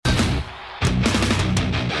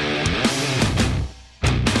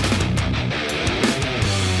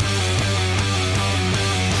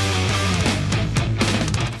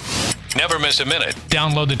miss a minute.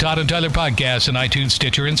 Download the Todd and Tyler podcast on iTunes,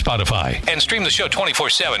 Stitcher, and Spotify. And stream the show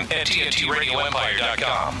 24/7 at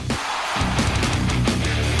TNTRadioEmpire.com.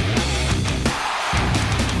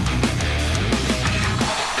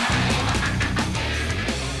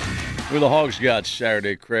 Who the Hogs got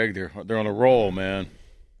Saturday, Craig? They're on a roll, man.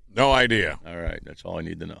 No idea. All right, that's all I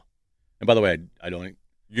need to know. And by the way, I don't.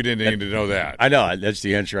 You didn't need to know that. I know that's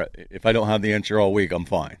the answer. If I don't have the answer all week, I'm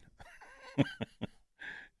fine.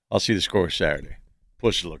 I'll see the score Saturday.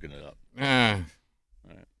 Push looking it up. Right.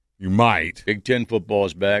 You might. Big Ten football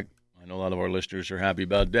is back. I know a lot of our listeners are happy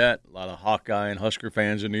about that. A lot of Hawkeye and Husker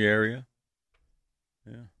fans in the area.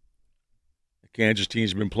 Yeah. The Kansas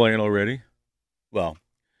team's been playing already. Well,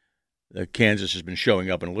 the Kansas has been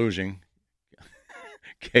showing up and losing.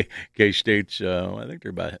 K-State's, I think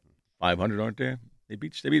they're about 500, aren't they? They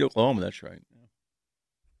beat Oklahoma, that's right.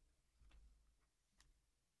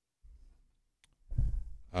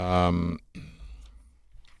 Now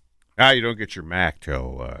you don't get your MAC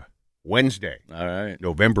till Wednesday. All right.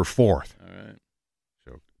 November 4th. All right.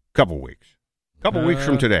 So a couple weeks. Weeks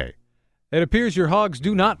from today. It appears your Hogs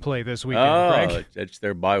do not play this weekend, Craig. It's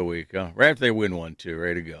their bye week. Huh? Right after they win one, too.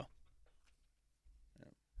 Ready to go.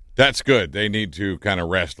 That's good. They need to kind of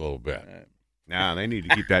rest a little bit. Now they need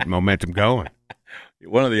to keep that momentum going.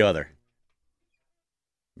 One or the other.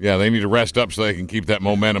 Yeah, they need to rest up so they can keep that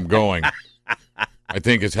momentum going. I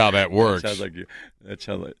think it's how that works. Sounds like that's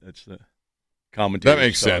the commentary. That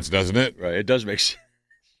makes sense, doesn't it? Right, it does make sense.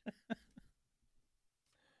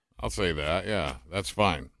 I'll say that. Yeah, that's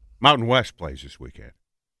fine. Mountain West plays this weekend.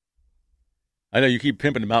 I know you keep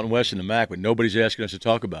pimping the Mountain West and the MAC, but nobody's asking us to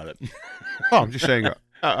talk about it. Oh, I'm just saying,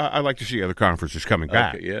 I like to see other conferences coming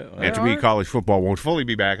back. Okay, yeah. And to me, college football won't fully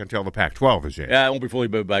be back until the Pac-12 is in. Yeah, it won't be fully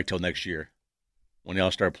back till next year when they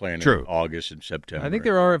all start playing in August and September. I think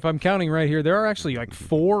there are, if I'm counting right here, there are actually like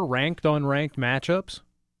 4 ranked-on-ranked matchups.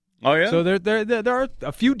 Oh, yeah? So there are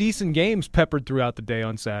a few decent games peppered throughout the day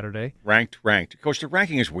on Saturday. Ranked. Of course, the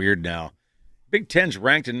ranking is weird now. Big Ten's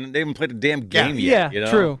ranked, and they haven't played a damn game yet. Yeah, you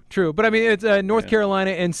know? True. But, I mean, it's North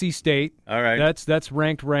Carolina, NC State. All right. That's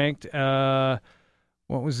ranked.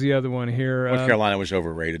 What was the other one here? North Carolina was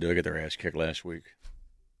overrated. They got their ass kicked last week.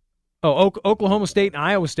 Oh, Oklahoma State and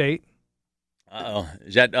Iowa State. Uh-oh.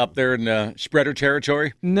 Is that up there in spreader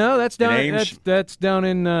territory? No, that's down. That's down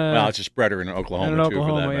in. Well, it's a spreader in Oklahoma too.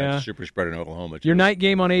 Oklahoma, for that, yeah. Super spreader in Oklahoma too. Your night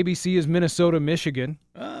game on ABC is Minnesota, Michigan.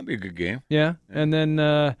 That'd be a good game. Yeah, and then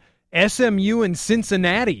SMU and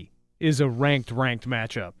Cincinnati is a ranked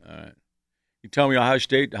matchup. All right. You tell me Ohio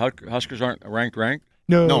State Huskers aren't ranked?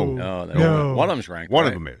 No. One of them's ranked. One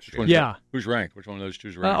of them is. Yeah. Who's ranked? Which one of those two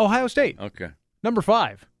is ranked? Ohio State. Okay. Number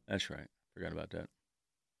 5. That's right. Forgot about that.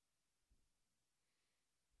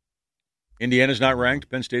 Indiana's not ranked.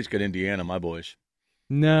 Penn State's got Indiana, my boys.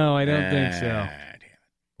 No, I don't think so. Damn it.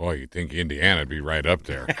 Boy, you'd think Indiana'd be right up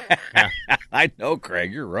there. I know,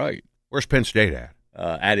 Craig. You're right. Where's Penn State at?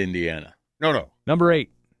 At Indiana. No. Number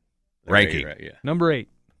 8. Ranking. Right, yeah. Number 8.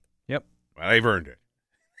 Yep. Well, they've earned it.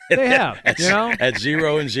 They have, at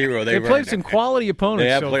 0-0, they played some quality opponents. They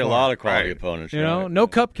have so played far. a lot of quality opponents. You know, no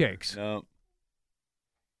cupcakes. No.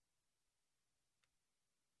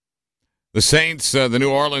 The Saints, the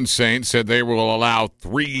New Orleans Saints, said they will allow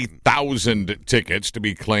 3,000 tickets to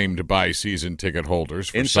be claimed by season ticket holders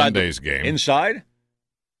for Sunday's game. Inside?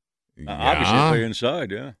 Yeah. Obviously, play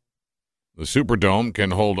inside, yeah. The Superdome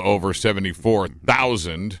can hold over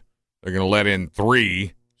 74,000. They're going to let in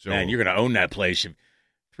 3. So, man, you're going to own that place.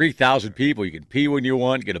 3,000 people. You can pee when you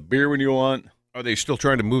want, get a beer when you want. Are they still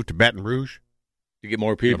trying to move to Baton Rouge? To get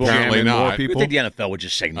more people? Apparently not. More people? I think the NFL would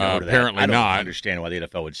just say no to that. Apparently I don't not. understand why the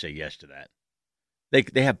NFL would say yes to that.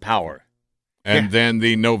 They have power. And then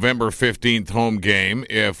the November 15th home game,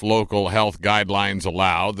 if local health guidelines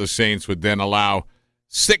allow, the Saints would then allow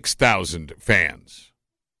 6,000 fans.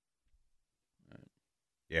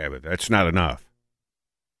 Yeah, but that's not enough.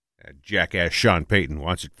 That jackass Sean Payton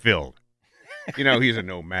wants it filled. You know, he's a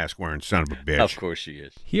no-mask-wearing son of a bitch. Of course he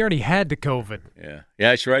is. He already had the COVID. Yeah,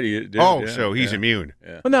 that's right. He did. So he's immune.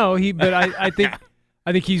 Yeah. Well, no, but I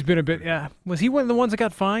think he's been a bit. Yeah, was he one of the ones that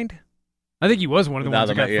got fined? I think he was one of the ones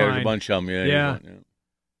that got fined. There's a bunch of them. Yeah.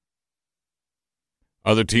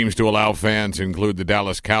 Other teams to allow fans include the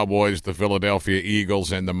Dallas Cowboys, the Philadelphia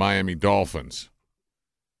Eagles, and the Miami Dolphins.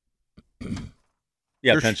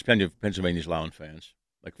 Yeah, Pennsylvania's allowing fans.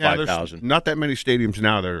 Like 5,000. Not that many stadiums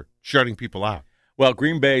now that are shutting people out. Well,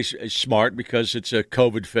 Green Bay is smart because it's a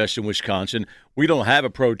COVID fest in Wisconsin. We don't have a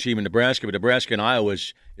pro team in Nebraska, but Nebraska and Iowa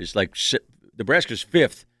is like Nebraska's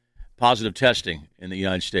 5th positive testing in the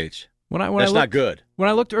United States. That's not good. When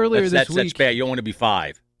I looked earlier this week, that's bad. You don't want to be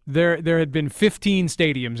 5. There had been 15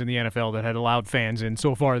 stadiums in the NFL that had allowed fans in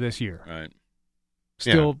so far this year. Right.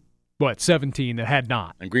 Still, 17 that had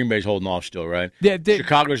not. And Green Bay's holding off still, right? Yeah,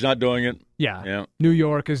 Chicago's not doing it. Yeah. New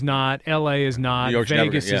York is not. L.A. is not.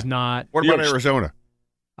 Vegas is not. What about Arizona?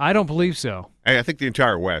 I don't believe so. Hey, I think the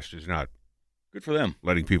entire West is not. Good for them.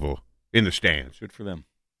 Letting people in the stands. Good for them.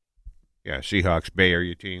 Yeah, Seahawks, Bay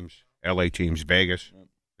Area teams, L.A. teams, Vegas.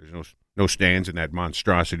 There's no stands in that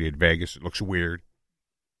monstrosity at Vegas. It looks weird.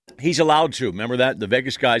 He's allowed to. Remember that? The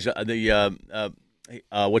Vegas guys,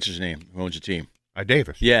 what's his name? Who owns the team?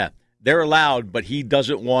 Davis. Yeah. They're allowed, but he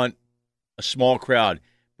doesn't want a small crowd.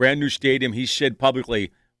 Brand new stadium. He said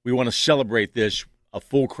publicly, we want to celebrate this, a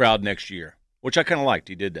full crowd next year, which I kind of liked.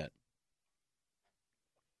 He did that.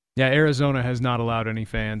 Yeah, Arizona has not allowed any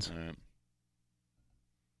fans.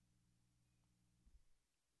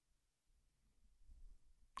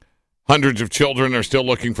 Hundreds of children are still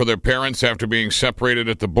looking for their parents after being separated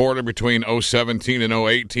at the border between 017 and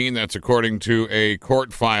 018. That's according to a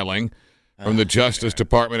court filing from the Justice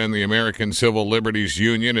Department and the American Civil Liberties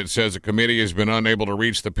Union. It says a committee has been unable to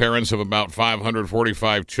reach the parents of about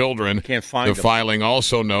 545 children. Can't find them. The filing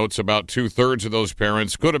also notes about two-thirds of those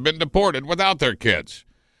parents could have been deported without their kids.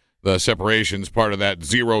 The separation is part of that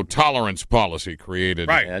zero-tolerance policy created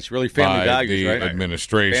Yeah, that's really family by values, the right?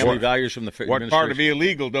 administration. Family values from the What part of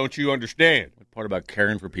illegal don't you understand? What part about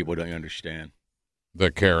caring for people don't you understand?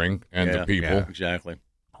 The caring and the people. Yeah, exactly.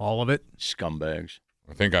 All of it. Scumbags.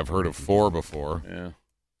 I think I've heard of 4 before, Yeah,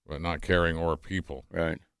 but not caring or people.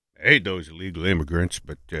 right. I hate those illegal immigrants,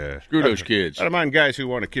 but Screw those kids. I don't mind guys who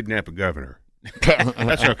want to kidnap a governor.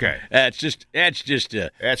 That's okay. That's just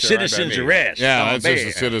a That's citizen's all right by me. arrest. Yeah, Sound that's just a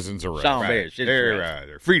bad. citizen's arrest. Sound Right. bad. Citizen's arrest.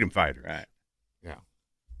 They're freedom fighters. Right.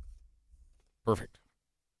 Perfect.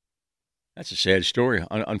 That's a sad story.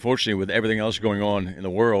 Unfortunately, with everything else going on in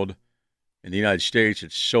the world, in the United States,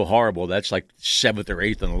 it's so horrible. That's like 7th or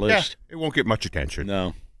 8th on the list. Yeah, it won't get much attention.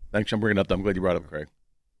 No. Thanks for bringing it up. I'm glad you brought it up, Craig.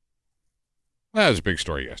 That was a big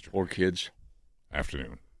story yesterday 4 kids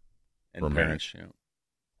afternoon. and For a parents. Yeah.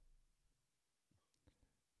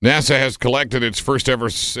 NASA has collected its first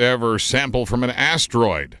ever sample from an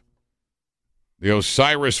asteroid. The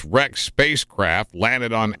OSIRIS-REx spacecraft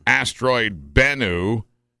landed on asteroid Bennu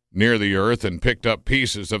near the Earth and picked up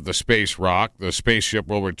pieces of the space rock. The spaceship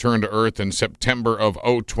will return to Earth in September of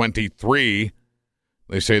 2023.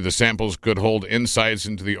 They say the samples could hold insights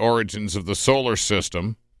into the origins of the solar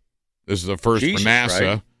system. This is the first for NASA.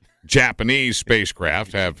 Right? Japanese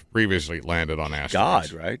spacecraft have previously landed on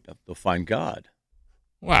asteroids. God, right? They'll find God.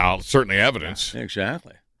 Well, certainly evidence. Yeah,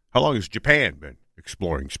 exactly. How long has Japan been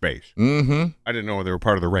exploring space? Mm-hmm. I didn't know they were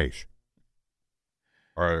part of the race.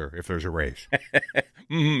 Or if there's a race.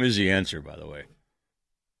 Is the answer, by the way.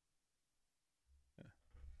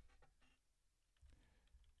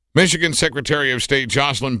 Michigan Secretary of State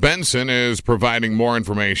Jocelyn Benson is providing more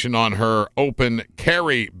information on her open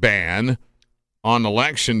carry ban on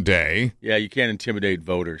Election Day. Yeah, you can't intimidate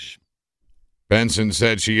voters. Benson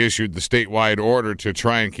said she issued the statewide order to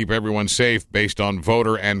try and keep everyone safe based on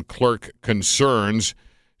voter and clerk concerns.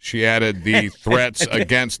 She added the threats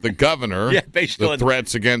against the governor, the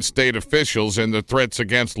threats against state officials, and the threats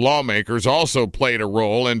against lawmakers also played a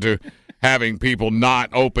role into having people not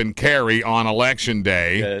open carry on Election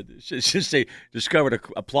Day. Since they discovered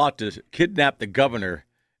a plot to kidnap the governor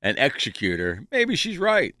and execute her, maybe she's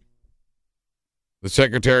right. The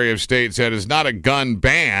Secretary of State said it's not a gun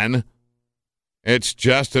ban. It's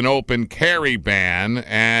just an open carry ban,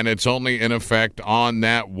 and it's only in effect on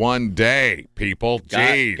that one day, people.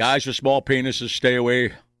 Jeez. Guys with small penises, stay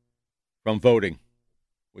away from voting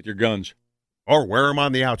with your guns. Or wear them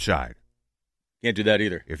on the outside. Can't do that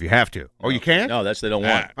either. If you have to. Oh, you can't? No, they don't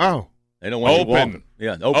want. Oh. They don't want you to walk.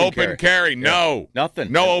 Yeah, open carry. No. Yeah.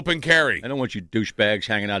 Nothing. No open carry. I don't want you douchebags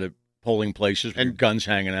hanging out at polling places with your guns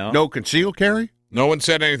hanging out. No concealed carry? No one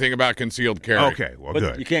said anything about concealed carry. Okay, well, but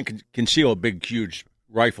good. You can't conceal a big, huge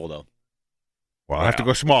rifle, though. Well, I'll have to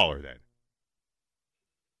go smaller then.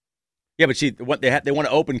 Yeah, but see, what they want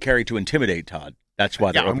to open carry to intimidate Todd. That's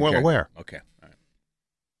why they're I'm well aware. Okay. All right.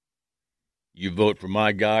 You vote for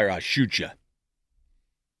my guy or I'll shoot you.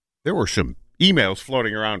 There were some emails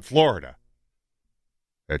floating around Florida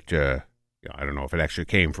that, I don't know if it actually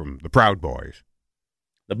came from the Proud Boys.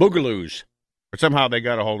 The Boogaloos. But somehow they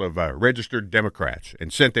got a hold of registered Democrats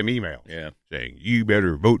and sent them emails saying, you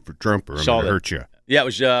better vote for Trump or I'm going to hurt you. Yeah, it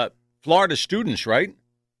was Florida students, right?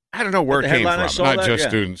 I don't know where it came from. Not just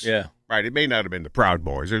students. Yeah. Right, it may not have been the Proud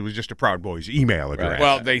Boys. It was just a Proud Boys email address. Right.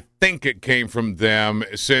 Well, they think it came from them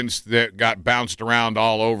since that got bounced around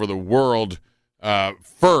all over the world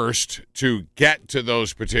first to get to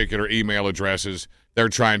those particular email addresses. they're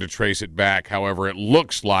trying to trace it back. However, it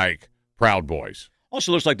looks like Proud Boys.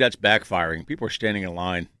 Also looks like that's backfiring. People are standing in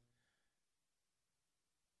line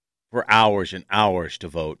for hours and hours to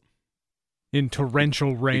vote. In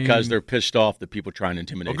torrential rain. Because they're pissed off that people trying to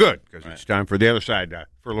intimidate Well, good, because Right. it's time for the other side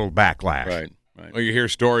for a little backlash. Right. Well, you hear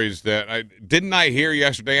stories that I hear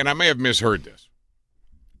yesterday, and I may have misheard this,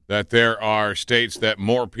 that there are states that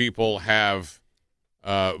more people have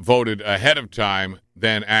voted ahead of time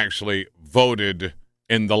than actually voted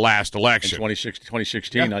in the last In election.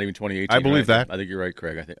 2016, Yeah. not even 2018. I believe right? that. I think you're right,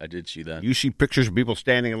 Craig. I did see that. You see pictures of people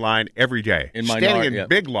standing in line every day. In standing minority, in yeah.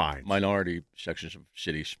 big lines. Minority sections of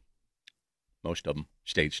cities. Most of them.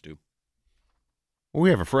 States do. Well, we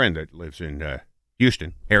have a friend that lives in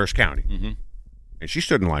Houston, Harris County, Mm-hmm. and she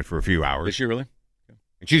stood in line for a few Is hours. she really?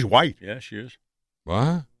 And she's white. Yeah, she is.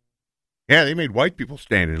 What? Yeah, they made white people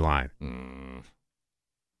stand in line.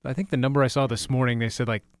 I think the number I saw this morning, they said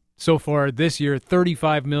like so far this year,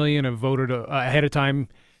 35 million have voted ahead of time,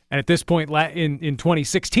 and at this point in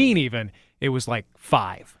 2016 even it was like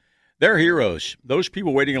 5. They're heroes. Those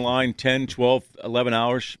people waiting in line 10, 12, 11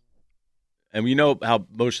 hours. And you know how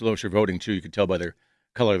most of those are voting, too. You can tell by their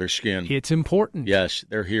color of their skin. It's important. Yes,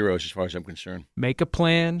 they're heroes as far as I'm concerned. Make a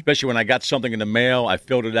plan. Especially when I got something in the mail, I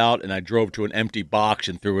filled it out, and I drove to an empty box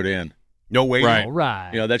and threw it in. No waiting. Right. All right.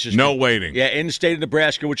 You know, that's just No waiting. Yeah, in the state of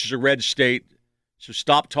Nebraska, which is a red state. So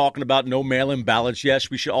stop talking about no mail-in ballots. Yes,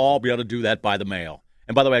 we should all be able to do that by the mail.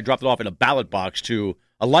 And by the way, I dropped it off in a ballot box, too.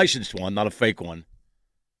 A licensed one, not a fake one.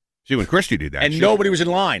 See, when Christy did that, And nobody was in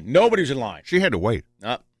line. Nobody was in line. she had to wait.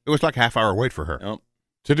 No, It was like a half-hour wait for her. no.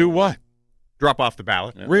 To do what? Drop off the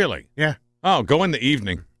ballot. Yeah. Really? Yeah. Oh, go in the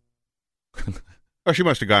evening. Oh, she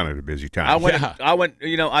must have gone at a busy time. I went.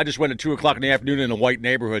 Yeah. I just went at 2:00 in the afternoon in a white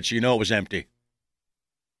neighborhood, so you know it was empty.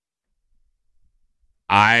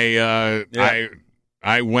 I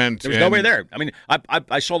went. There was and- nobody there. I mean,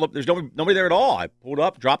 I saw there's nobody there at all. I pulled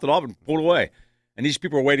up, dropped it off, and pulled away. And these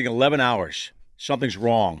people are waiting 11 hours. Something's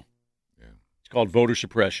wrong. Yeah. It's called voter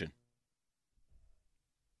suppression.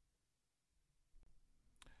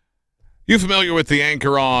 You familiar with the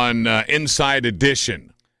anchor on Inside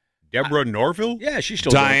Edition, Deborah Norville? Yeah, she's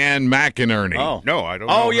still Diane McInerney? Oh, No, I don't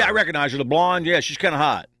know. oh yeah, I her. recognize her. The blonde. Yeah, she's kind of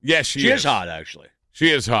hot. Yes, She is hot, actually. She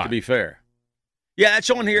is To hot. be fair. Yeah, it's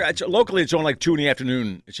on here. Locally, it's on like 2 in the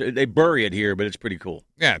afternoon. They bury it here, but it's pretty cool.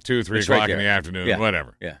 Yeah, 2, 3 It's right o'clock in there. the afternoon, Yeah.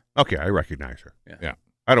 whatever. Yeah. Okay, I recognize her. Yeah.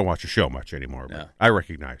 I don't watch the show much anymore, but No. I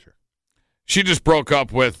recognize her. She just broke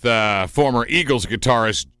up with former Eagles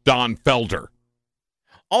guitarist Don Felder.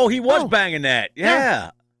 Oh, he was banging that.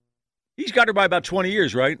 Yeah. He's got her by about 20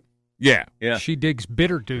 years, right? Yeah. Yeah. She digs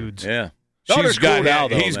bitter dudes. Yeah. She's Felder's got cool now,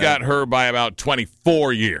 though, he's man. got her by about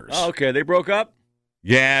 24 years. Oh, okay. They broke up?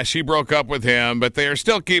 Yeah, she broke up with him, but they are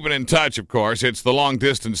still keeping in touch, of course. It's the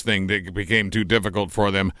long-distance thing that became too difficult for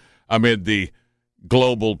them amid the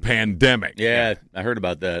global pandemic. Yeah, I heard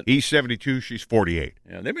about that. He's 72, she's 48.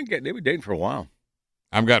 Yeah, they've been dating for a while.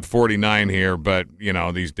 I've got 49 here, but,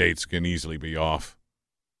 these dates can easily be off.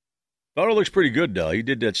 Felder looks pretty good, though. He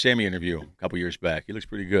did that Sammy interview a couple years back. He looks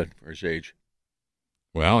pretty good for his age.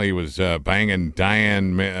 Well, he was banging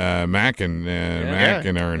Diane McInerney.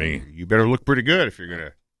 You better look pretty good if you're going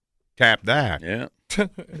to tap that. Yeah.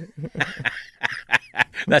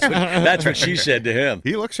 That's what she said to him.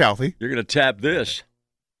 He looks healthy. You're going to tap this.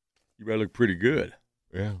 You better look pretty good.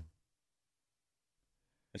 Yeah.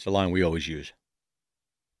 That's the line we always use.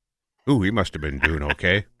 Ooh, he must have been doing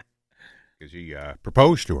okay because he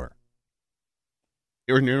proposed to her.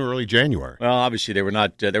 It was in early January. Well, obviously they were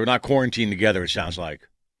not quarantined together. It sounds like.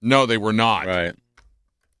 No, they were not. Right.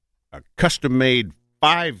 A custom-made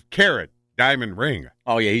 5-carat diamond ring.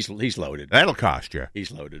 Oh yeah, he's loaded. That'll cost you.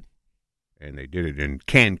 He's loaded. And they did it in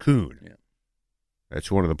Cancun. Yeah. That's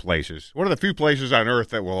one of the few places on earth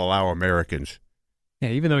that will allow Americans. Yeah,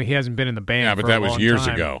 even though he hasn't been in the band. Yeah, but for that a was long years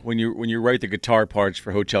time. ago. When you write the guitar parts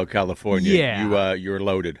for Hotel California, Yeah. you're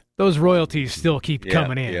loaded. Those royalties still keep Yeah,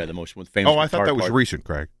 coming in. Yeah, the most famous. Oh, I thought guitar that was part. recent,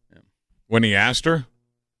 Craig. When he asked her?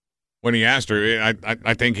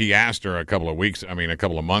 I think he asked her a couple of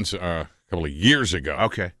months, a couple of years ago.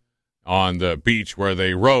 Okay. On the beach where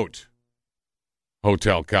they wrote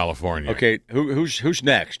Hotel California. Okay, who's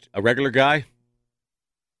next? A regular guy?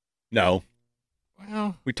 No.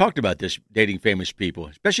 Well, We talked about this, dating famous people,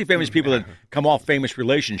 especially famous people that come off famous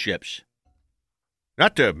relationships.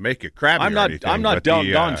 Not to make it crabby I'm or not anything, Don but the,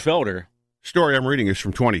 Felder. story I'm reading is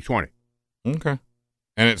from 2020. okay.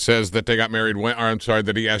 And it says that they got married when, or I'm sorry,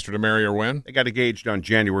 that he asked her to marry her when? They got engaged on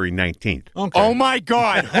January 19th. Okay. Oh, my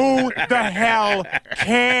God. Who the hell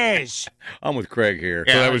cares? I'm with Craig here.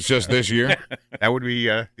 So that was just this year? That would be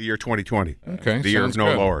the year 2020. Okay. The year of sounds no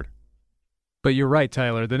good. Lord. But you're right,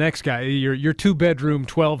 Tyler. The next guy, your 2-bedroom,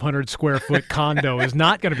 1,200 square foot condo is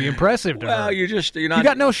not going to be impressive to Well, her. you're not. You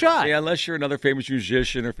got no shot. Yeah, unless you're another famous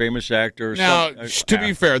musician or famous actor. Or Now, something. to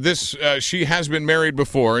be fair, this she has been married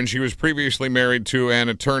before, and she was previously married to an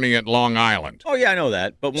attorney at Long Island. Oh yeah, I know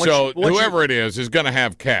that. But So whoever it is going to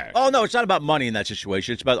have cash. Oh no, it's not about money in that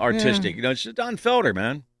situation. It's about artistic. You know, it's Don Felder,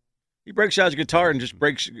 man. He breaks out his guitar and just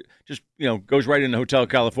goes right into Hotel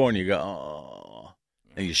California. You go, oh,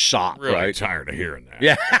 and you sock, Really right? tired of hearing that.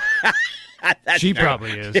 Yeah, She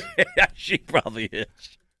probably is. Yeah, she probably is.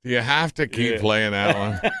 Do you have to keep playing that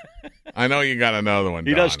one? I know you got another one.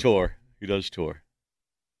 He Don. does tour. He does tour.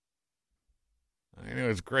 I know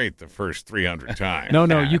it's great the first 300 times.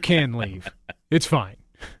 No, you can leave. It's fine.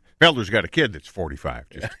 Felder's got a kid that's 45,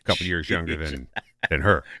 just a couple years younger than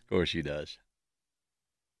her. Of course he does.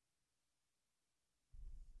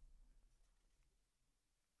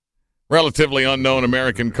 Relatively unknown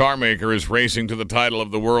American car maker is racing to the title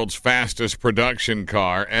of the world's fastest production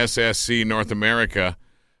car. SSC North America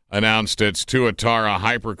announced its Tuatara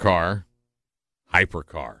hypercar.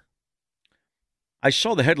 I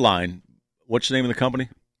saw the headline. What's the name of the company?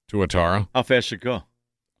 Tuatara How fast did it go?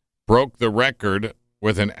 broke the record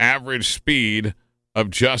with an average speed of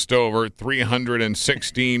just over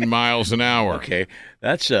 316 miles an hour. Okay,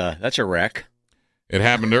 that's a wreck. It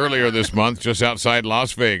happened earlier this month, just outside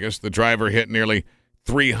Las Vegas. The driver hit nearly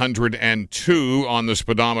 302 on the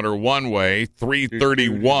speedometer one way,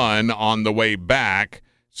 331 on the way back.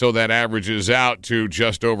 So that averages out to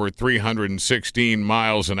just over 316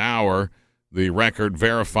 miles an hour. The record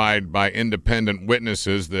verified by independent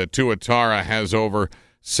witnesses. The Tuatara has over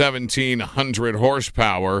 1,700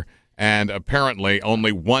 horsepower, and apparently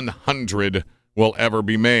only 100 will ever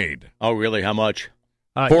be made. Oh, really? How much?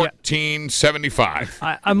 1475.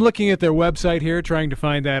 I'm looking at their website here, trying to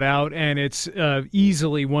find that out, and it's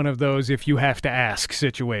easily one of those if you have to ask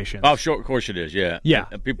situations. Oh, sure, of course it is. Yeah, Yeah.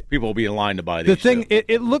 People will be in line to buy these. The thing, too.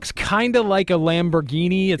 it looks kind of like a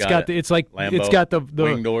Lamborghini. It's got it's like Lambo, it's got the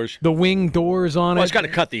wing doors. the wing doors on Well, it. it's got to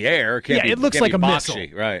cut the air. It can't It looks like a missile.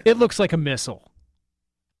 Right. It looks like a missile.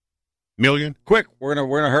 Million? Quick, we're in a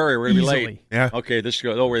hurry. We're gonna be late. Easily. Yeah. Okay, this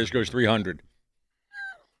goes 300.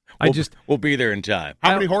 We'll be there in time.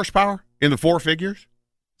 How many horsepower? In the four figures?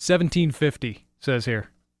 1750 says here.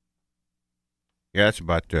 Yeah, that's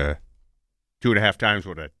about 2.5 times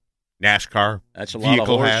what a NASCAR That's a lot of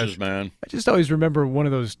vehicle horses, has. man. I just always remember one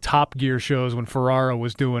of those Top Gear shows when Ferrara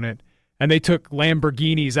was doing it, and they took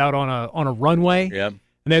Lamborghinis out on a runway. Yeah.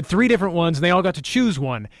 And they had 3 different ones, and they all got to choose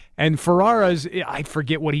one. And Ferrara's, I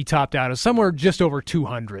forget what he topped out as, somewhere just over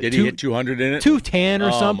 200. Did he hit 200 in it? 210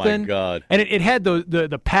 or something. Oh, my God. And it had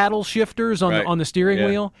the paddle shifters on the steering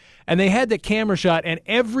wheel, and they had the camera shot, and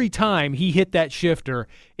every time he hit that shifter,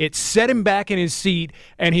 it set him back in his seat,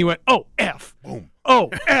 and he went, oh, F. Boom.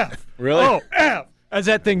 Oh, F. Really? Oh, F. As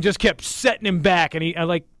that thing just kept setting him back, and he,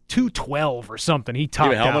 like 212 or something, he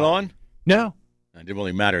topped Did you have a helmet out. on? No. It didn't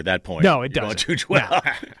really matter at that point. No, it You're going doesn't. 212.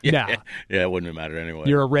 No. Yeah, it wouldn't have mattered anyway.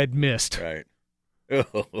 You're a red mist. Right.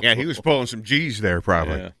 Yeah, he was pulling some G's there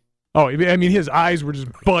probably. Yeah. Oh, I mean, his eyes were just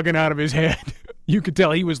bugging out of his head. You could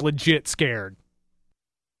tell he was legit scared.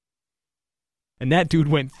 And that dude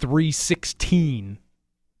went 316.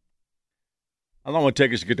 How long would it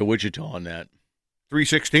take us to get to Wichita on that?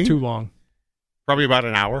 316? Too long. Probably about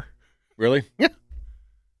an hour. Really? Yeah.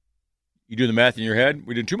 You do the math in your head?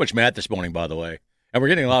 We did too much math this morning, by the way. And we're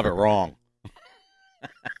getting a lot of it wrong.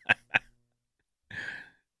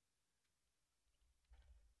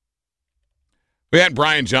 We had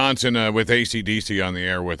Brian Johnson with AC/DC on the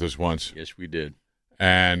air with us once, Yes, we did.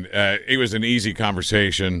 and it was an easy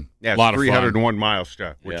conversation. Yeah, a lot it's of fun. 301 miles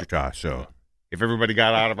to Wichita. So if everybody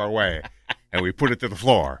got out of our way and we put it to the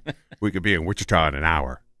floor, we could be in Wichita in an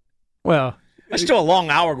hour. Well, That's still a long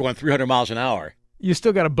hour going 300 miles an hour. you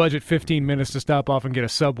still got to budget 15 minutes to stop off and get a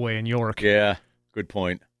Subway in York. Yeah, good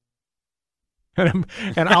point. And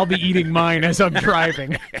I'll be eating mine as I'm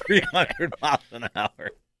driving. 300 miles an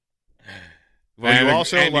hour. Well, and you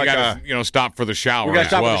also and like you gotta, stop for the shower We got to as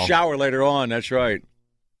stop well. for the shower later on. That's right.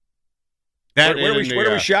 that Where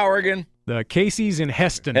do we shower again? The Casey's in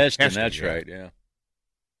Heston. Heston, Heston, that's yeah. right, yeah.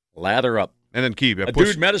 Lather up. and then keep A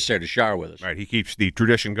dude met us there to shower with us. Right, he keeps the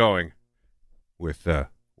tradition going with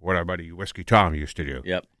what our buddy Whiskey Tom used to do.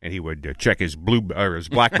 Yep. And he would check his his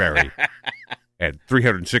BlackBerry at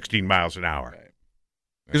 316 miles an hour. Right.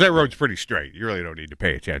 Because that road's pretty straight. You really don't need to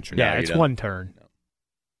pay attention. Yeah, No, you it's don't. one turn.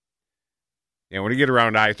 Yeah, when you get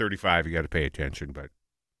around I-35, you got to pay attention. But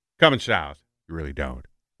coming south, you really don't.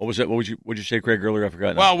 What was that? What would you say, Craig, earlier? I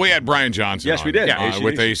forgot. Well, we had Brian Johnson Yes, on, we did.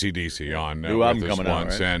 with AC/DC on New with album us coming out,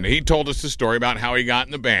 once. right? And he told us the story about how he got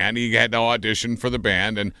in the band. He had to audition for the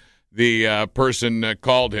band, and the person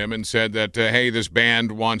called him and said that, hey, this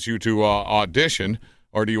band wants you to audition,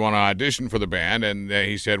 or do you want to audition for the band? And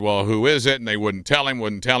he said, well, who is it? And they wouldn't tell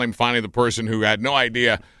him. Finally, the person who had no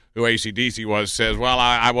idea who AC/DC was says, well,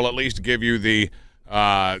 I will at least give you the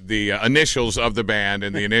initials of the band,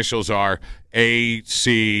 and the initials are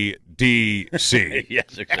ACDC.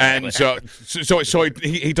 Yes, exactly. And so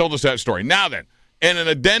he told us that story. Now then, in an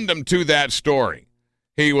addendum to that story,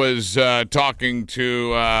 he was talking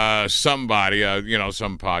to somebody,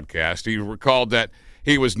 some podcast. He recalled that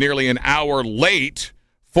he was nearly an hour late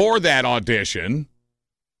for that audition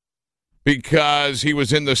because he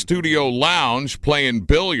was in the studio lounge playing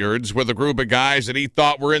billiards with a group of guys that he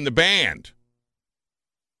thought were in the band.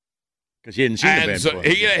 Because he hadn't seen the band before.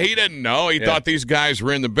 He didn't know. He thought these guys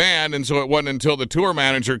were in the band, and so it wasn't until the tour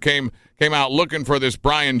manager came out looking for this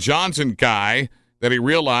Brian Johnson guy that he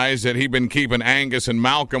realized that he'd been keeping Angus and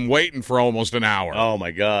Malcolm waiting for almost an hour. Oh,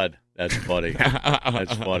 my God. That's funny.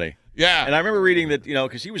 That's funny. Yeah. And I remember reading that,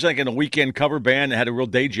 because he was like in a weekend cover band and had a real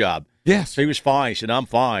day job. Yes. So he was fine. He said, I'm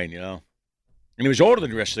fine, And he was older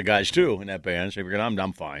than the rest of the guys, too, in that band. So he figured,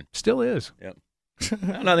 I'm fine. Still is. Yep.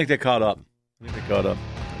 And I think they caught up.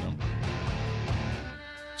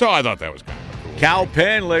 So I thought that was kind of cool. Cal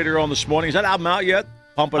Penn later on this morning. Is that album out yet?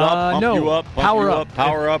 Pump It Up, Pump no. You Up, Pump Power You Up.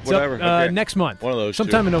 Power Up, It's whatever. Okay. Next month. One of those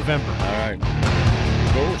Sometime two. in November. All right.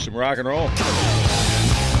 Cool. Some rock and roll.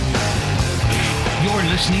 You're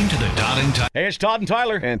listening to the Todd and Tyler. Hey, it's Todd and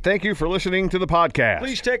Tyler. And thank you for listening to the podcast.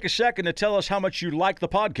 Please take a second to tell us how much you like the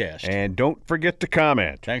podcast. And don't forget to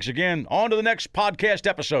comment. Thanks again. On to the next podcast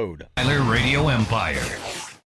episode. Tyler Radio Empire.